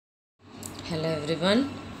Hello everyone.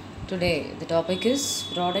 Today the topic is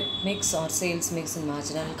product mix or sales mix in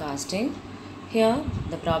marginal costing. Here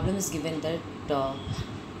the problem is given that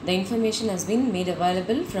the information has been made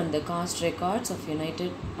available from the cost records of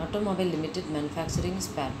United Automobile Limited manufacturing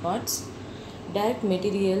spare parts. Direct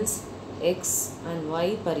materials X and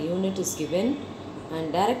Y per unit is given,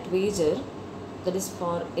 and direct wager, that is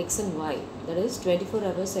for X and Y, that is 24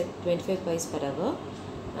 hours at 25 paise per hour,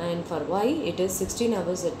 and for Y it is 16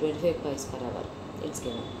 hours at 25 paise per hour. It's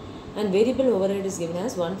given. And variable overhead is given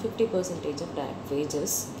as 150% of direct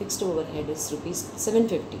wages. Fixed overhead is rupees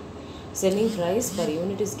 750. Selling price per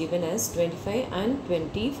unit is given as 25 and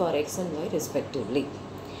 20 for X and Y respectively.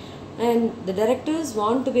 And the directors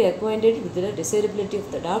want to be acquainted with the desirability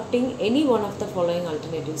of adopting any one of the following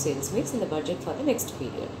alternative sales mix in the budget for the next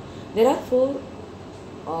period. There are four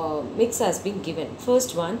mix has been given.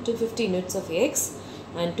 First one, 250 units of X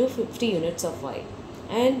and 250 units of Y,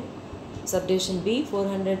 and subdivision B,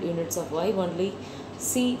 400 units of Y only,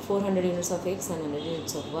 C, 400 units of X and 100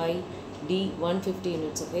 units of Y, D, 150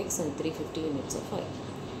 units of X and 350 units of Y.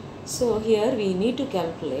 So here we need to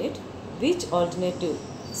calculate which alternative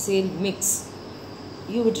sale mix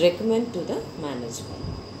you would recommend to the management.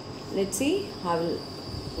 Let's see how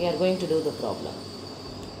we are going to do the problem.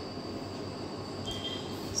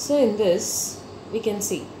 So in this we can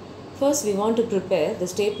see, first we want to prepare the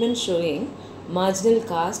statement showing marginal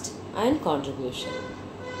cost and contribution.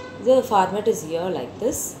 The format is here like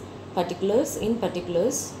this: particulars, in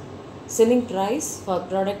particulars, selling price for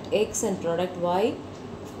product X and product Y.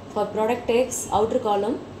 For product X, outer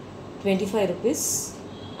column 25 rupees,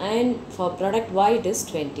 and for product Y it is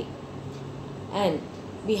 20. And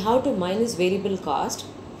we have to minus variable cost.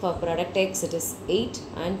 For product X it is 8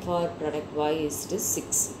 and for product Y it is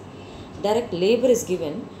 6. Direct labor is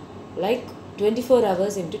given like 24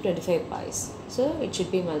 hours into 25 paise. So it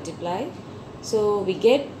should be multiplied. So we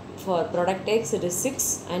get for product X it is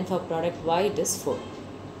 6 and for product Y it is 4.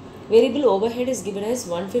 Variable overhead is given as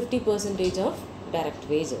 150% of direct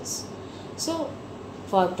wages. So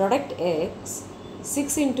for product X,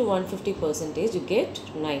 6 into 150% you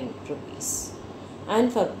get 9 rupees.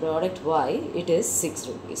 And for product Y it is 6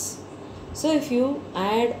 rupees. So if you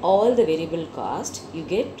add all the variable cost, you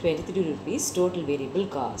get 23 rupees total variable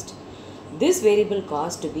cost. This variable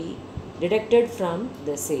cost to be deducted from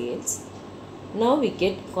the sales. Now we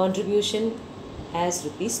get contribution as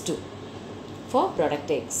rupees 2 for product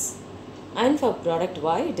X, and for product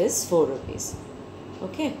Y it is 4 rupees.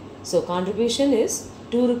 Okay, so contribution is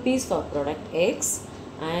 2 rupees for product X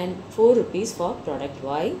and 4 rupees for product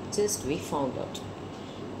Y, just we found out.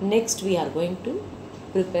 Next we are going to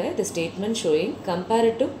prepare the statement showing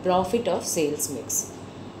comparative profit of sales mix.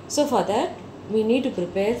 So for that we need to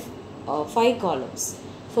prepare 5 columns.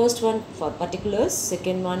 First one for particulars,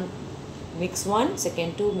 second one mix 1,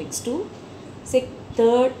 second 2 mix 2,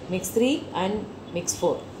 third mix 3 and mix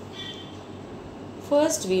 4.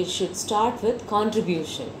 First we should start with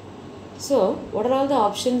contribution. So what are all the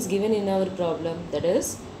options given in our problem? That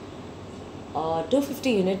is 250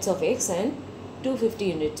 units of X and 250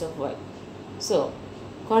 units of Y. So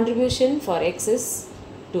contribution for X is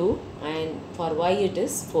 2 and for Y it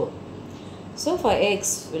is 4. So for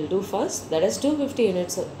X we'll do first, that is 250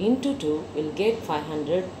 units into 2 will get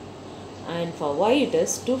 500, and for Y it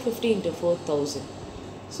is 250 into 4000.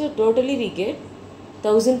 So totally we get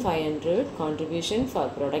 1500 contribution for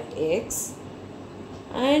product X,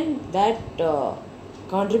 and that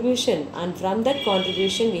contribution, and from that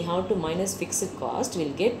contribution we have to minus fixed cost,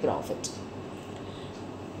 will get profit.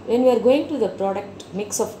 When we are going to the product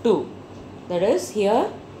mix of 2, that is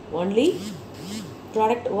here only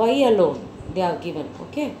product Y alone they are given.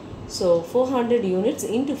 Okay, so 400 units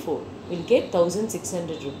into 4 will get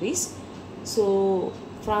 1600 rupees. So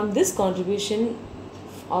from this contribution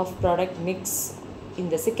of product mix in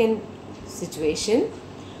the second situation,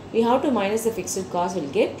 we have to minus the fixed cost, will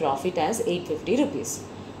get profit as 850 rupees.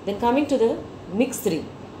 Then coming to the mix 3,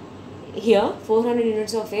 here 400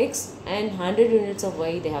 units of X and 100 units of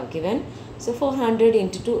Y they have given. So 400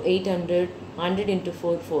 into 2 800, 100 into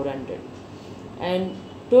 4 400, and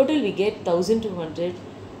total we get 1200.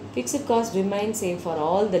 Fixed cost remains same for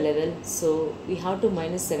all the levels, so we have to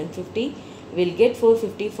minus 750, we will get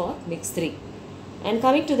 450 for mix 3. And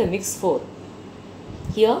coming to the mix 4,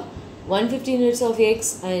 here 150 units of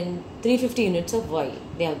X and 350 units of Y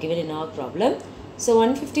they have given in our problem. So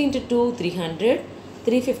 150 into 2 300,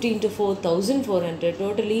 350 into 4 1400,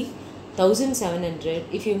 totally 1700.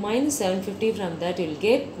 If you minus 750 from that, you will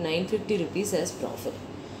get 950 rupees as profit.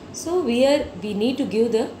 So we need to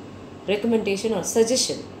give the recommendation or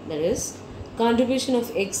suggestion, that is contribution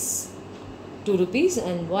of X 2 rupees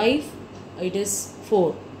and Y it is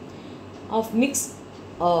 4. Of mix,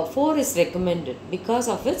 4 is recommended because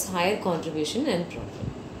of its higher contribution and profit.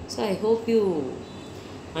 So I hope you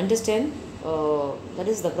understand that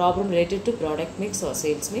is the problem related to product mix or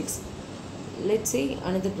sales mix. Let's see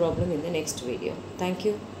another problem in the next video. Thank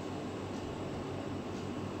you.